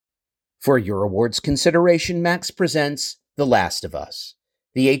For your awards consideration, Max presents The Last of Us,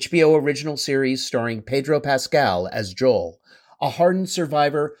 the HBO original series starring Pedro Pascal as Joel, a hardened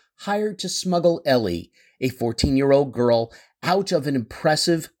survivor hired to smuggle Ellie, a 14-year-old girl, out of an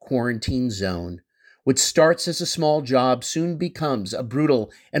impressive quarantine zone. What starts as a small job soon becomes a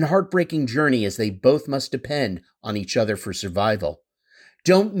brutal and heartbreaking journey as they both must depend on each other for survival.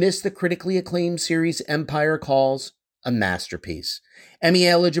 Don't miss the critically acclaimed series Empire Calls, a masterpiece, Emmy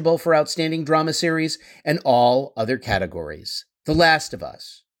eligible for Outstanding Drama Series, and all other categories. The Last of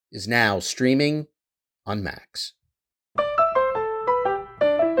Us is now streaming on Max.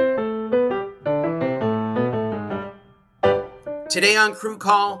 Today on Crew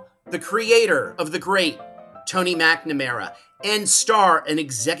Call, the creator of The Great, Tony McNamara, and star and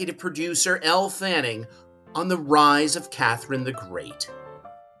executive producer Elle Fanning on the rise of Catherine the Great.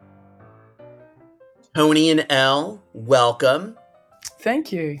 Tony and Elle, welcome.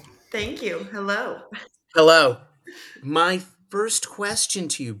 Thank you. Thank you. Hello. Hello. My first question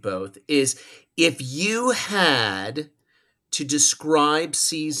to you both is, if you had to describe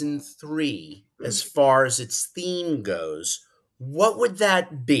season 3 as far as its theme goes, what would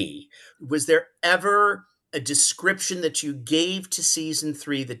that be? Was there ever a description that you gave to season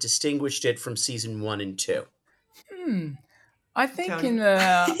 3 that distinguished it from season 1 and 2? I think Tony.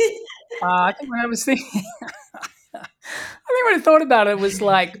 I think when I was thinking, I think when I thought about it was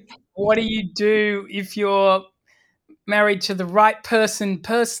like, what do you do if you're married to the right person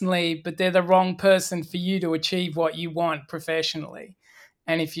personally, but they're the wrong person for you to achieve what you want professionally?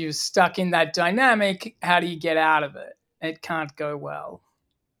 And if you're stuck in that dynamic, how do you get out of it? It can't go well,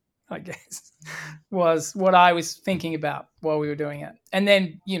 I guess, was what I was thinking about while we were doing it. And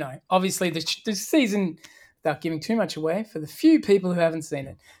then, obviously the season, without giving too much away for the few people who haven't seen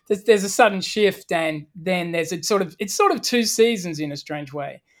it, there's a sudden shift, and then it's sort of 2 seasons in a strange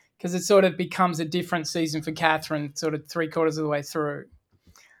way, because it sort of becomes a different season for Catherine sort of 3/4 of the way through.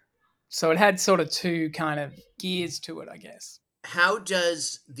 So it had sort of 2 kind of gears to it, I guess. How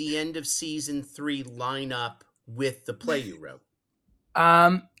does the end of season 3 line up with the play you wrote?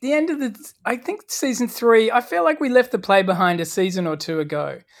 The end of I think season 3, I feel like we left the play behind a season or 2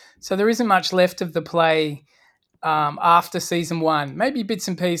 ago. So there isn't much left of the play after season 1, maybe bits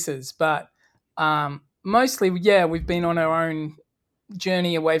and pieces, but mostly, yeah, we've been on our own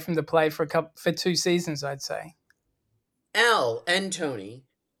journey away from the play for 2 seasons, I'd say. Elle and Tony,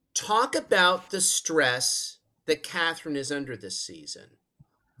 talk about the stress that Catherine is under this season.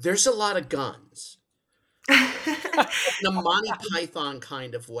 There's a lot of guns in a Monty Python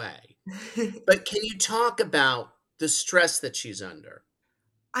kind of way. But can you talk about the stress that she's under?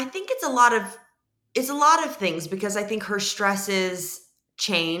 I think it's a lot of things, because I think her stresses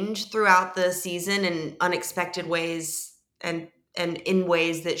change throughout the season in unexpected ways, and in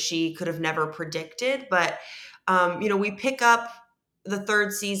ways that she could have never predicted. But we pick up the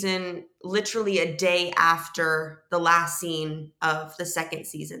 3rd season literally a day after the last scene of the 2nd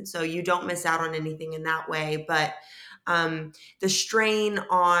season, so you don't miss out on anything in that way. But the strain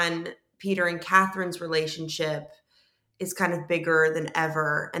on Peter and Catherine's relationship is kind of bigger than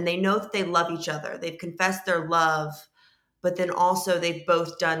ever, and they know that they love each other. They've confessed their love, but then also they've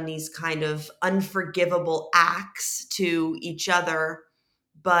both done these kind of unforgivable acts to each other,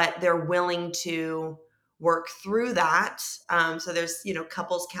 but they're willing to work through that. So there's,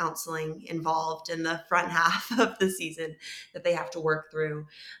 couples counseling involved in the front half of the season that they have to work through.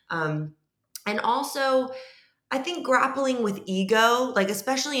 And also, I think grappling with ego, like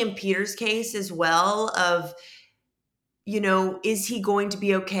especially in Peter's case as well, of, is he going to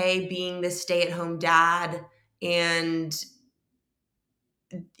be okay being this stay-at-home dad? And,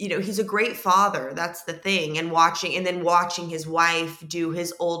 he's a great father. That's the thing. And watching his wife do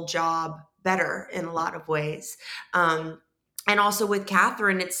his old job better in a lot of ways. And also with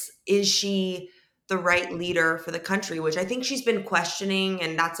Catherine, is she the right leader for the country, which I think she's been questioning.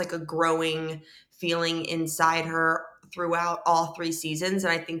 And that's like a growing feeling inside her throughout all 3 seasons.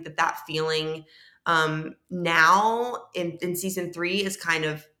 And I think that feeling now in season 3 is kind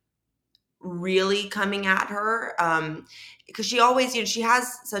of really coming at her, because she always, she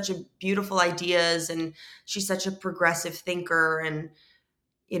has such a beautiful ideas, and she's such a progressive thinker, and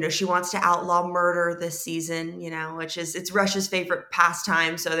she wants to outlaw murder this season, which is, it's Russia's favorite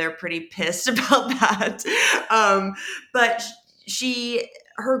pastime, so they're pretty pissed about that. But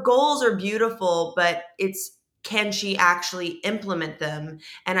her goals are beautiful, but can she actually implement them?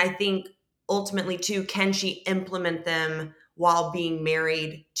 And I think ultimately too, can she implement them while being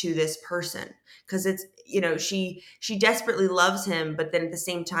married to this person? Because it's, she desperately loves him, but then at the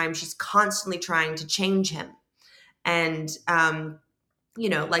same time, she's constantly trying to change him. And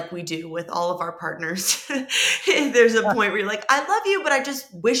like we do with all of our partners, there's a point where you're like, I love you, but I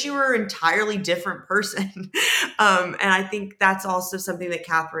just wish you were an entirely different person. And I think that's also something that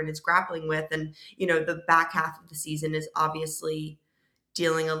Catherine is grappling with. And, the back half of the season is obviously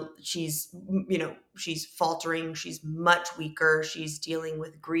she's faltering. She's much weaker. She's dealing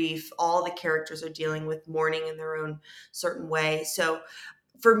with grief. All the characters are dealing with mourning in their own certain way. So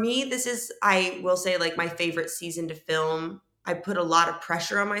for me, this is, I will say, like, my favorite season to film. I put a lot of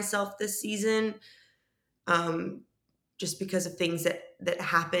pressure on myself this season, just because of things that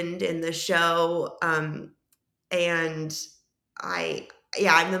happened in the show. And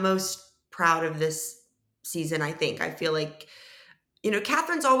I'm the most proud of this season, I think. I feel like,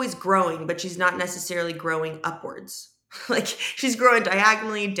 Catherine's always growing, but she's not necessarily growing upwards. Like, she's growing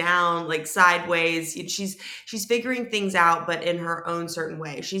diagonally down, like sideways. She's figuring things out, but in her own certain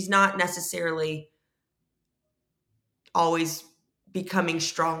way. She's not necessarily always becoming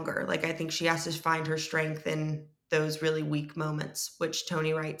stronger. Like, I think she has to find her strength in those really weak moments, which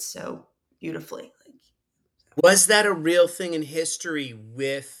Tony writes so beautifully. Was that a real thing in history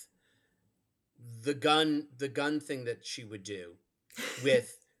with the gun thing that she would do,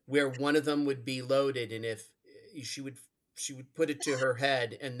 with where one of them would be loaded, and if she would put it to her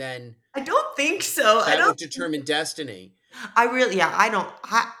head, and then I don't think so. that would determine destiny? I really, yeah,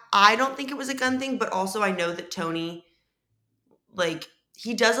 I don't think it was a gun thing, but also I know that Tony, like,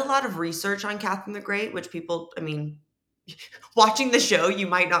 he does a lot of research on Catherine the Great, which people, I mean, watching the show, you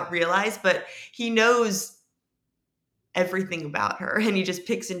might not realize, but he knows everything about her and he just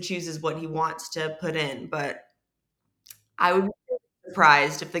picks and chooses what he wants to put in. But I would be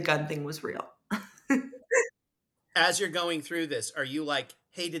surprised if the gun thing was real. As you're going through this, are you like,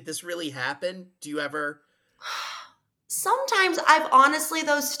 hey, did this really happen? Do you ever? Sometimes I've honestly,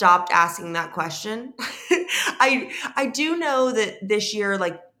 though, stopped asking that question. I do know that this year,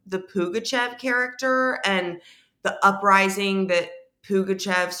 like, the Pugachev character and the uprising that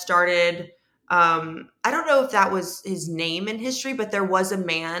Pugachev started, I don't know if that was his name in history, but there was a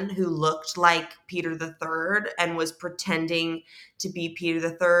man who looked like Peter the Third and was pretending to be Peter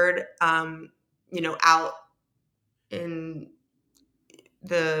the Third, out in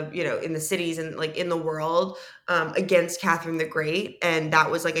in the cities and, like, in the world, against Catherine the Great. And that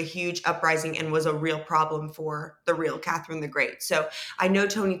was like a huge uprising and was a real problem for the real Catherine the Great. So I know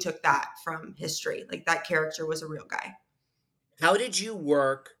Tony took that from history. Like, that character was a real guy. How did you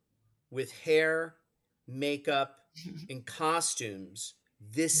work with hair, makeup, and costumes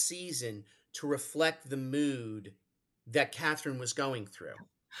this season to reflect the mood that Catherine was going through?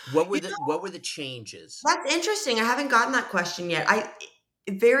 You What were the changes? That's interesting. I haven't gotten that question yet.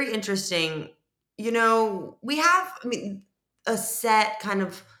 Very interesting. We have, I mean, a set kind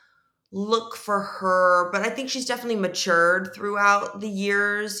of look for her, but I think she's definitely matured throughout the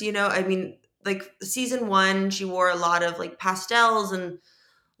years. I mean, like, season 1, she wore a lot of, like, pastels and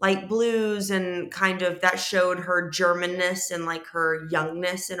light blues, and kind of that showed her Germanness and, like, her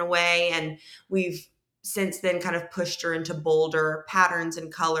youngness in a way. And we've since then kind of pushed her into bolder patterns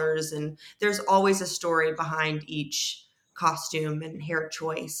and colors. And there's always a story behind each costume and hair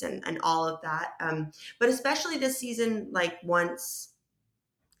choice and all of that. But especially this season, like, once,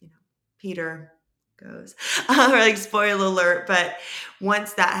 Peter goes, or, like, spoiler alert, but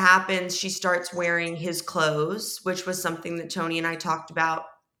once that happens, she starts wearing his clothes, which was something that Tony and I talked about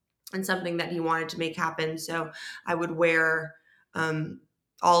and something that he wanted to make happen. So I would wear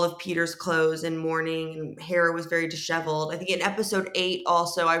all of Peter's clothes in mourning, and hair was very disheveled. I think in episode 8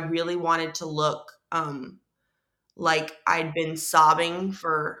 also, I really wanted to look like I'd been sobbing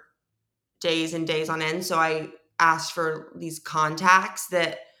for days and days on end. So I asked for these contacts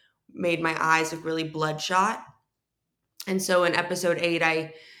that made my eyes look really bloodshot. And so in episode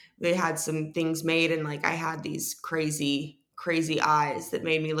 8, they had some things made, and, like, I had these crazy, crazy eyes that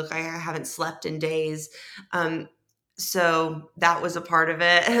made me look like I haven't slept in days. So that was a part of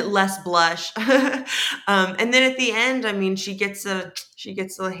it. Less blush. And then at the end, I mean, she gets a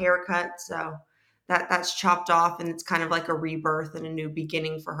haircut, so that's chopped off, and it's kind of like a rebirth and a new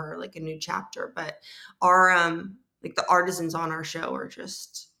beginning for her, like a new chapter. But our like, the artisans on our show are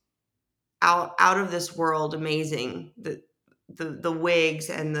just out of this world amazing. The wigs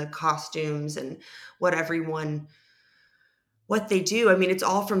and the costumes and what they do. I mean, it's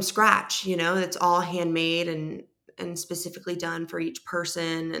all from scratch. It's all handmade and specifically done for each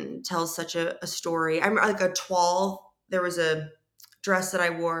person, and tells such a story. I'm like a toile. There was a dress that I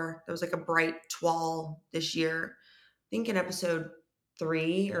wore that was like a bright toile this year, I think in episode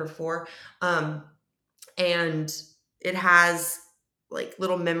 3 or 4. And it has, like,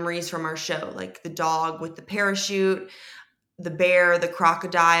 little memories from our show, like the dog with the parachute. the bear, the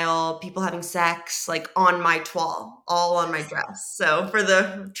crocodile, people having sex, like on my toile, all on my dress. So for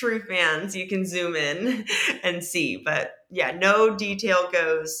the true fans, you can zoom in and see. But yeah, no detail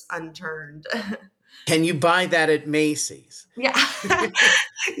goes unturned. Can you buy that at Macy's? Yeah. I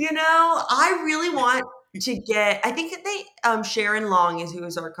really want to get, I think that Sharon Long is who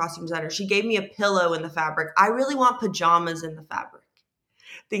is our costume designer. She gave me a pillow in the fabric. I really want pajamas in the fabric.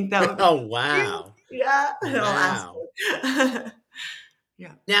 Think that would be Oh, cute. wow. Yeah. I'll ask Wow. her.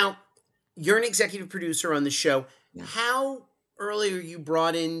 Yeah. Now, you're an executive producer on the show. Yeah. How early are you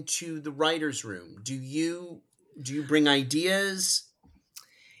brought into the writer's room? Do you bring ideas?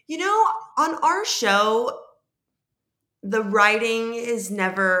 On our show, the writing is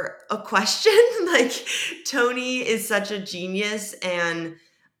never a question. Like, Tony is such a genius, and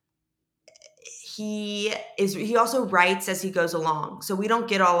he also writes as he goes along. So we don't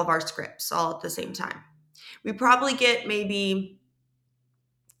get all of our scripts all at the same time. We probably get maybe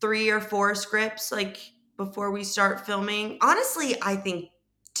 3 or 4 scripts like before we start filming. Honestly, I think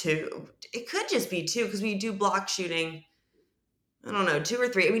 2. It could just be 2 because we do block shooting. I don't know, 2 or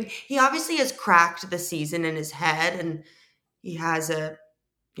 3. I mean, he obviously has cracked the season in his head, and he has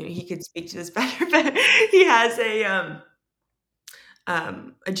he could speak to this better, but he has a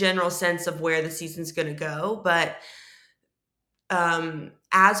general sense of where the season's going to go. But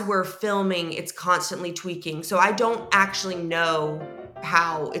as we're filming, it's constantly tweaking. So I don't actually know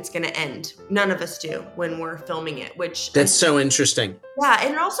how it's going to end. None of us do when we're filming it, which That's so interesting. yeah,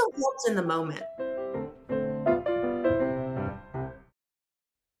 and it also helps in the moment.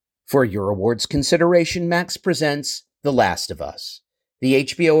 For your awards consideration, Max presents The Last of Us, the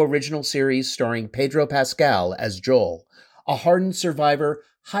HBO original series starring Pedro Pascal as Joel, a hardened survivor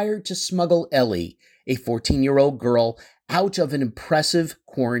hired to smuggle Ellie, a 14-year-old girl, out of an impressive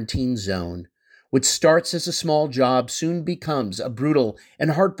quarantine zone. What starts as a small job soon becomes a brutal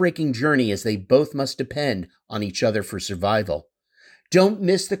and heartbreaking journey as they both must depend on each other for survival. Don't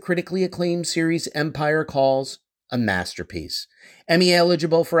miss the critically acclaimed series Empire calls a masterpiece. Emmy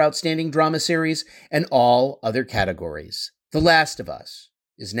eligible for Outstanding Drama Series and all other categories. The Last of Us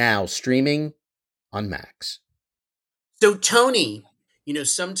is now streaming on Max. So, Tony,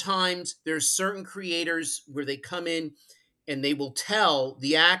 sometimes there's certain creators where they come in and they will tell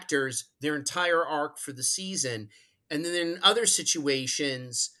the actors their entire arc for the season. And then in other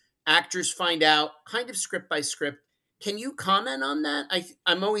situations, actors find out kind of script by script. Can you comment on that?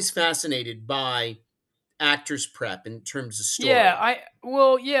 I'm always fascinated by actors prep in terms of Yeah,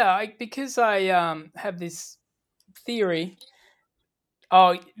 story. because I have this theory.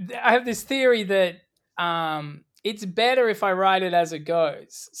 Oh, I have this theory that it's better if I write it as it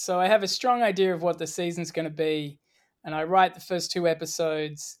goes. So I have a strong idea of what the season's going to be, and I write the first 2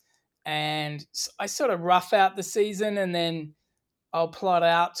 episodes, and I sort of rough out the season, and then I'll plot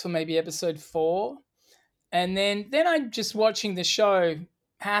out to maybe episode 4, and then I'm just watching the show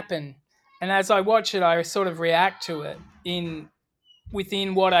happen, and as I watch it, I sort of react to it in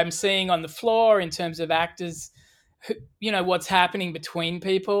within what I'm seeing on the floor in terms of actors, what's happening between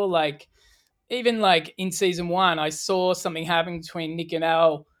people. Like, even like in season 1, I saw something happening between Nick and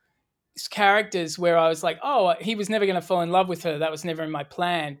Elle's characters where I was like, oh, he was never going to fall in love with her. That was never in my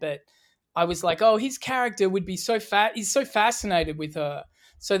plan. But I was like, oh, his character would be so fat. He's so fascinated with her.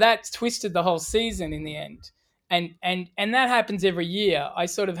 So that twisted the whole season in the end. And that happens every year. I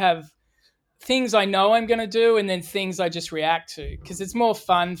sort of have things I know I'm going to do and then things I just react to because it's more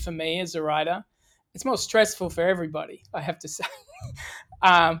fun for me as a writer. It's more stressful for everybody, I have to say.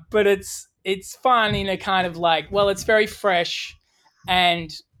 But it's fun in a kind of like, well, it's very fresh,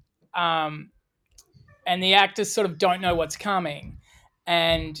 and um, and the actors sort of don't know what's coming.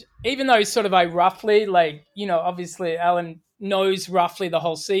 And even though sort of I roughly, like, obviously Alan knows roughly the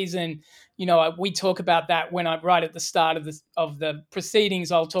whole season, we talk about that when I'm right at the start of the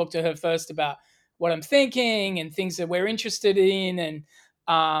proceedings. I'll talk to her first about what I'm thinking and things that we're interested in.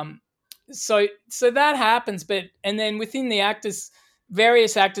 And so that happens. But, and then within the actors,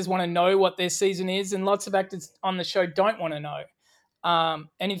 various actors want to know what their season is, and lots of actors on the show don't want to know.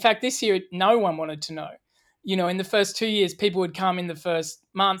 And in fact, this year, no one wanted to know. In the first 2 years, people would come in the first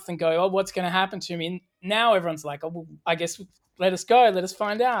month and go, oh, what's going to happen to me? And now everyone's like, oh, well, I guess let us go. Let us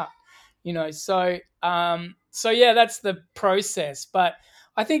find out. So yeah, that's the process. But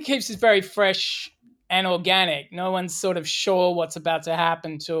I think it keeps it very fresh and organic. No one's sort of sure what's about to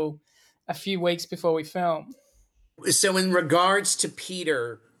happen till a few weeks before we film. So, in regards to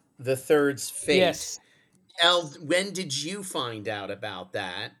Peter the Third's fate, Yes. Elle, when did you find out about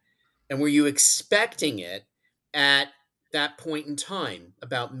that? And were you expecting it at that point in time,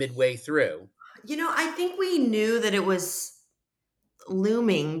 about midway through? I think we knew that it was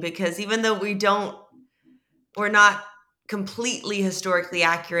looming, because even though we're not completely historically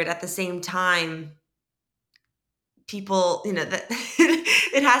accurate, at the same time, people, that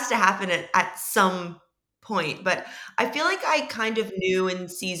it has to happen at some point. But I feel like I kind of knew in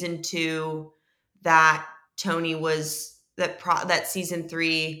season 2 that Tony was that season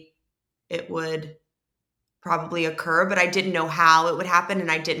 3 it would probably occur, but I didn't know how it would happen,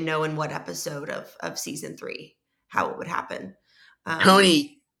 and I didn't know in what episode of season 3 how it would happen.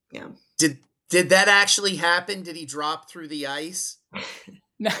 Tony, Yeah. did that actually happen? Did he drop through the ice?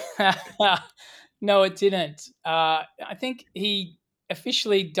 No, it didn't. I think he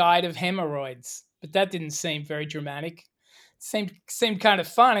officially died of hemorrhoids, but that didn't seem very dramatic. Seemed kind of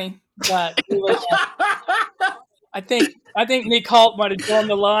funny, but really, I think Nick Holt might have drawn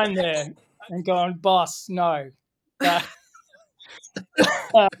the line there and gone, "Boss, no." But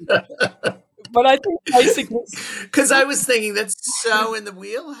but I think basically Because I was thinking that's so in the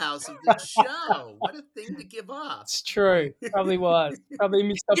wheelhouse of the show. What a thing to give up. it's true. Probably was. Probably a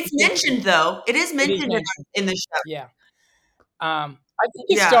missed It's opportunity. mentioned, though. It is It is mentioned mentioned. in the show. Yeah. I think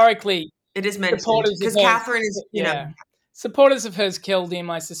Yeah, historically, it is mentioned supporters of because hers, Catherine is, yeah, supporters of hers killed him,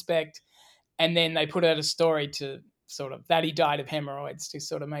 I suspect, and then they put out a story to sort of that he died of hemorrhoids to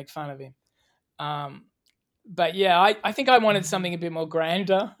sort of make fun of him. Um, but yeah, I think I wanted something a bit more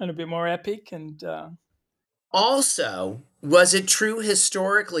grander and a bit more epic, and Also, was it true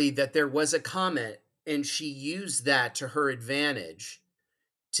historically that there was a comet and she used that to her advantage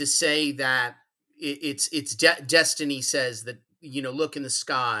to say that destiny says that, look in the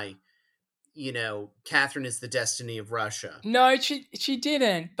sky, Catherine is the destiny of Russia. no, she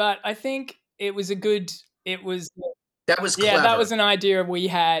didn't. But I think it was a good. It was That was yeah, that was clever. an idea we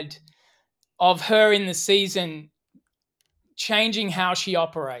had of her in the season changing how she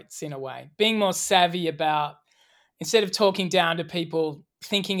operates in a way, being more savvy about instead of talking down to people,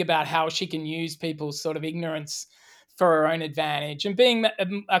 thinking about how she can use people's sort of ignorance for her own advantage and being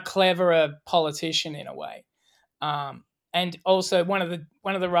a cleverer politician in a way. And also, one of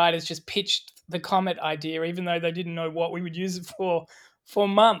the writers just pitched the comet idea, even though they didn't know what we would use it for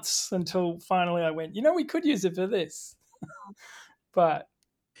months until finally I went, we could use it for this. But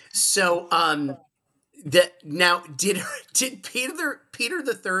So, that now did Peter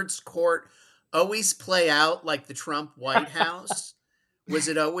the Third's court always play out like the Trump White House? Was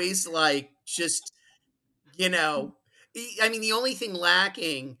it always like just you know? I mean, the only thing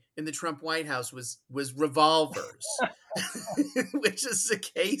lacking in the Trump White House was revolvers, which is the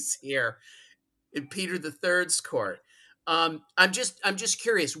case here in Peter the Third's court. I'm just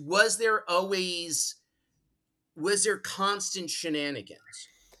curious. Was there constant shenanigans?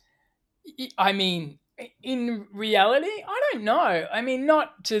 I mean, in reality, I don't know. I mean,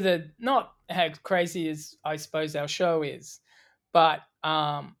 not how crazy as I suppose our show is, but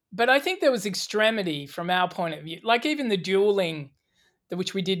I think there was extremity from our point of view. Like even the dueling,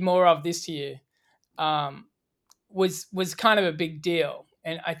 which we did more of this year, um, was kind of a big deal.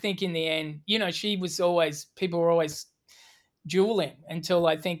 And I think in the end, she was always people were always dueling until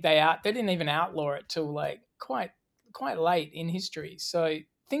I think they didn't even outlaw it till like quite late in history. So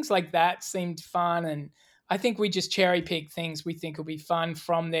things like that seemed fun, and I think we just cherry pick things we think will be fun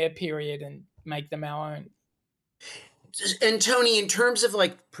from their period and make them our own. And Tony, in terms of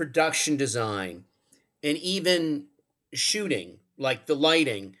like production design and even shooting, like the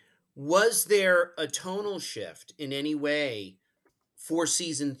lighting, was there a tonal shift in any way for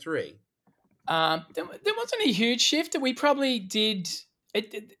season 3? There wasn't a huge shift. We probably did.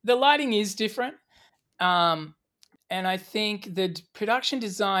 The lighting is different. Um, and I think the production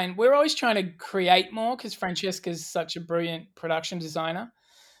design, we're always trying to create more because Francesca's such a brilliant production designer.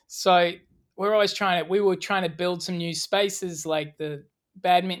 So we were trying to build some new spaces like the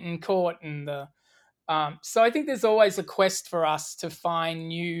badminton court and so I think there's always a quest for us to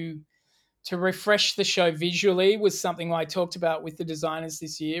find to refresh the show visually was something I talked about with the designers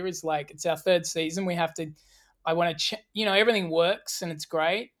this year. Is like it's our third season. We have to. I want to, everything works and it's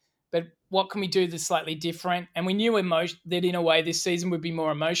great, but what can we do that's slightly different? And we knew that in a way this season would be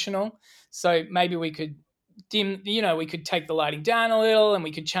more emotional. So maybe we could we could take the lighting down a little and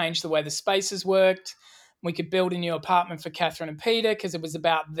we could change the way the spaces worked. We could build a new apartment for Catherine and Peter because it was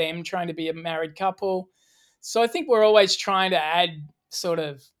about them trying to be a married couple. So I think we're always trying to add sort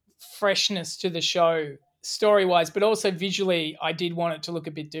of freshness to the show story wise, but also visually, I did want it to look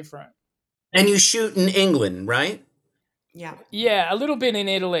a bit different. And you shoot in England, right? Yeah. Yeah, a little bit in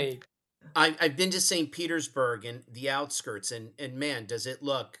Italy. I've been to St. Petersburg and the outskirts, and man, does it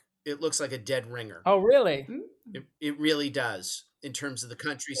look? It looks like a dead ringer. Oh, really? It really does in terms of the Okay.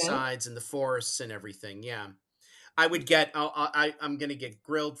 countrysides and the forests and everything. Yeah. I would get. I'm going to get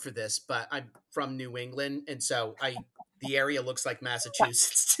grilled for this, but I'm from New England, and so the area looks like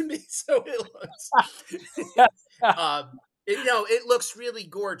Massachusetts to me. So it looks. No, it looks really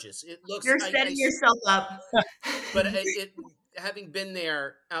gorgeous. It looks. You're setting yourself up. But it having been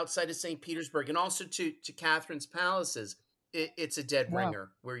there outside of St. Petersburg and also to Catherine's palaces, it's a dead Wow.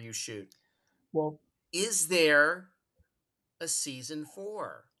 ringer where you shoot. Well, Is there a season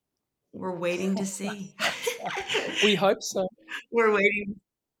 4? We're waiting to see. we hope so. We're waiting.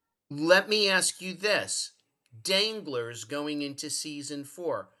 Let me ask you this. Danglers going into season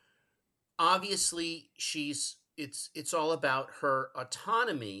 4. Obviously, it's all about her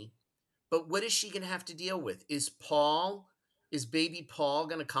autonomy, but what is she going to have to deal with? Is baby Paul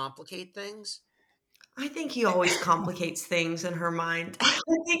going to complicate things? I think he always complicates things in her mind.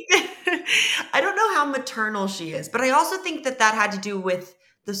 I don't know how maternal she is, but I also think that that had to do with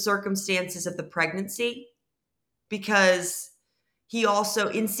the circumstances of the pregnancy, because he also,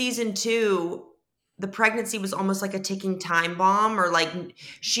 in season 2, the pregnancy was almost like a ticking time bomb, or like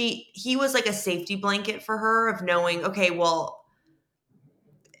he was like a safety blanket for her of knowing, okay, well,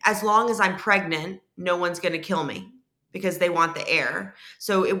 as long as I'm pregnant, no one's going to kill me because they want the heir.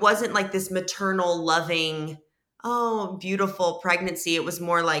 So it wasn't like this maternal, loving, oh, beautiful pregnancy. It was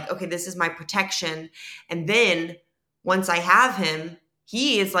more like, okay, this is my protection. And then once I have him,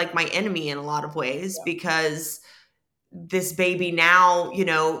 he is like my enemy in a lot of ways, because this baby now,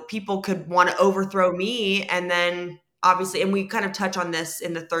 people could want to overthrow me. And then obviously, and we kind of touch on this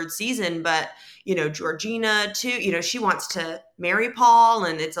in the 3rd season, but Georgina too, she wants to marry Paul,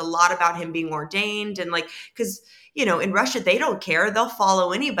 and it's a lot about him being ordained, and like, because in Russia they don't care, they'll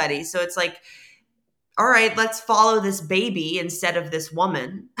follow anybody. So it's like, all right, let's follow this baby instead of this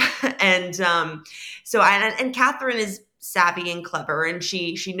woman. And and Catherine is savvy and clever, and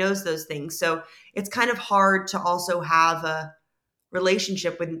she knows those things. So it's kind of hard to also have a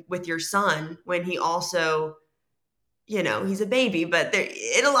relationship with your son when he also, he's a baby. But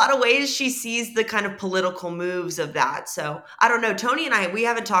in a lot of ways, she sees the kind of political moves of that. So I don't know. Tony and we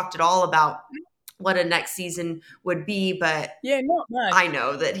haven't talked at all about what a next season would be, but Yeah, not much. I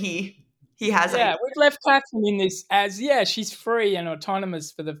know that he has. Yeah, we've left Catherine in this as, she's free and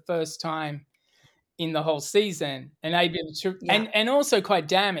autonomous for the first time in the whole season, and able to, and also quite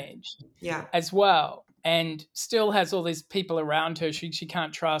damaged, as well, and still has all these people around her she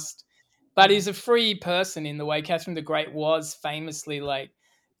can't trust, but is a free person in the way Catherine the Great was famously like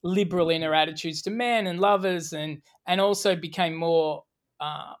liberal in her attitudes to men and lovers, and also became more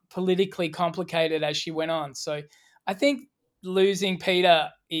politically complicated as she went on. So I think losing Peter,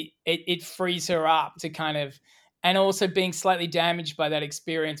 it frees her up to kind of, and also being slightly damaged by that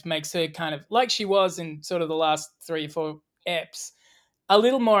experience makes her kind of, like she was in sort of the last 3 or 4 eps, a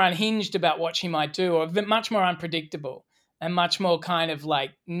little more unhinged about what she might do, or much more unpredictable, and much more kind of like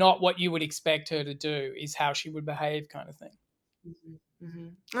not what you would expect her to do is how she would behave, kind of thing. Mm-hmm. Mm-hmm.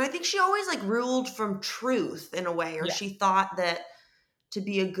 And I think she always like ruled from truth in a way, or she thought that to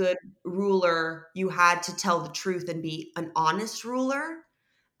be a good ruler, you had to tell the truth and be an honest ruler.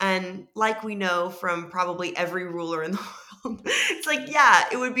 And like we know from probably every ruler in the world, it's like, yeah,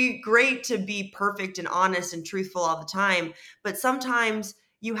 it would be great to be perfect and honest and truthful all the time. But sometimes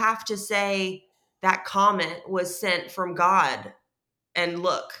you have to say that comment was sent from God, and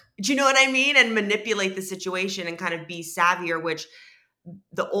look, do you know what I mean? And manipulate the situation and kind of be savvier, which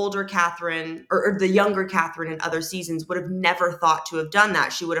the older Catherine or the younger Catherine in other seasons would have never thought to have done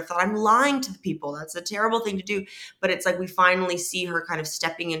that. She would have thought, I'm lying to the people. That's a terrible thing to do. But it's like we finally see her kind of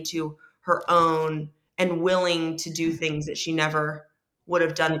stepping into her own and willing to do things that she never would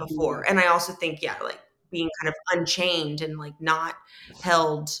have done before. And I also think, like being kind of unchained and like not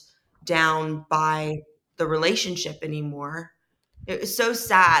held down by the relationship anymore. It was so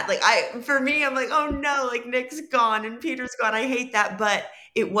sad. Like for me, I'm like, oh no, like Nick's gone and Peter's gone. I hate that. But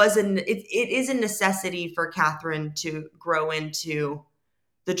it is a necessity for Catherine to grow into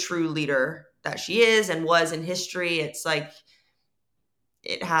the true leader that she is and was in history. It's like,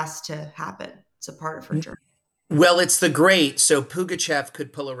 it has to happen. It's a part of her journey. Well, it's the great, so Pugachev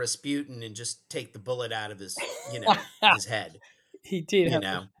could pull a Rasputin and just take the bullet out of his, his head. He did.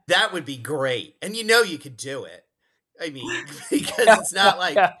 That would be great. And you could do it. I mean, because it's not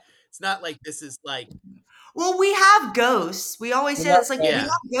like this is like. Well, we have ghosts. We always say it's like we love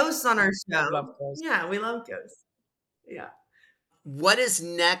ghosts on our show. Yeah, we love ghosts. Yeah. What is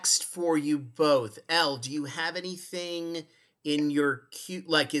next for you both? Elle, do you have anything in your queue?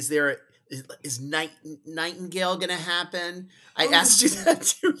 Like, is there is Nightingale going to happen? I asked you that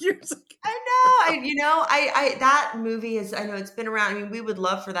 2 years ago. I know. I that movie is. I know it's been around. I mean, we would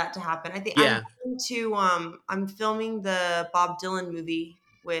love for that to happen. I think Yeah. I'm filming the Bob Dylan movie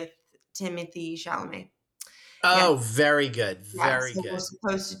with Timothy Chalamet. Oh, very good. Yeah, Very so good. we're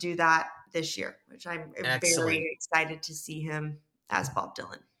supposed to do that this year, which I'm Excellent. very excited to see him as Bob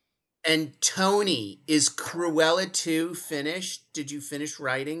Dylan. And Tony, is Cruella 2 finished? Did you finish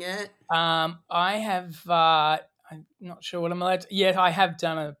writing it? I have. I'm not sure what I'm allowed to. Yeah, I have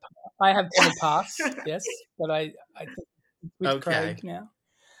done a pass. Yes, but I think it's with Craig now.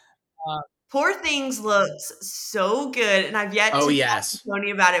 Poor Things looks so good, and I've yet to talk to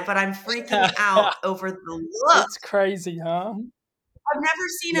Tony about it, but I'm freaking out over the look. It's crazy, huh? I've never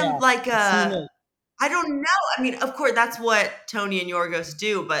seen him like I don't know. I mean, of course, that's what Tony and Yorgos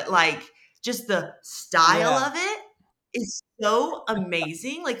do, but like just the style of it is so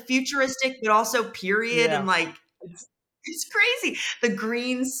amazing, like futuristic, but also period, and like it's crazy. The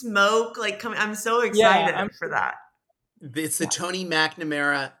green smoke, like coming. I'm so excited for that. It's the Tony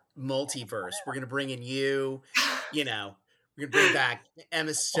McNamara multiverse. We're gonna bring in you. We're gonna bring back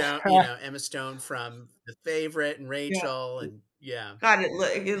Emma Stone. Emma Stone from The Favorite and Rachel, and God,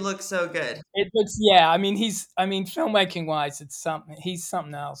 it looks so good. It looks, I mean, filmmaking wise, it's something. He's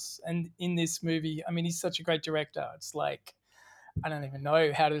something else. And in this movie, I mean, he's such a great director. It's like, I don't even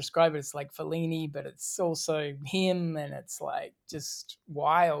know how to describe it. It's like Fellini, but it's also him, and it's like just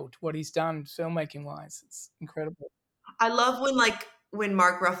wild what he's done filmmaking wise. It's incredible. I love when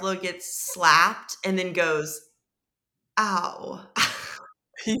Mark Ruffalo gets slapped and then goes, "Ow."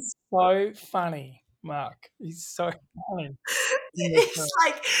 He's so funny, Mark. He's so funny. It's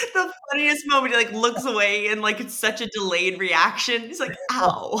like the funniest moment. He like looks away and like it's such a delayed reaction. He's like,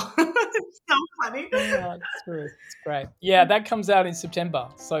 "Ow." It's so funny. Yeah, it's great. Yeah, that comes out in September,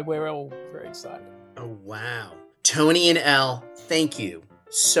 so we're all very excited. Oh, wow. Tony and Elle, thank you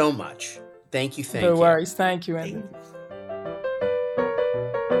so much. Thank you. No worries. Thank you, Andy.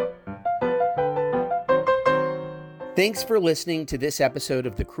 Thanks for listening to this episode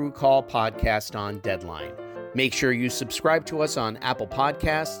of the Crew Call podcast on Deadline. Make sure you subscribe to us on Apple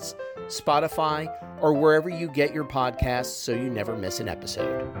Podcasts, Spotify, or wherever you get your podcasts so you never miss an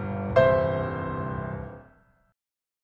episode.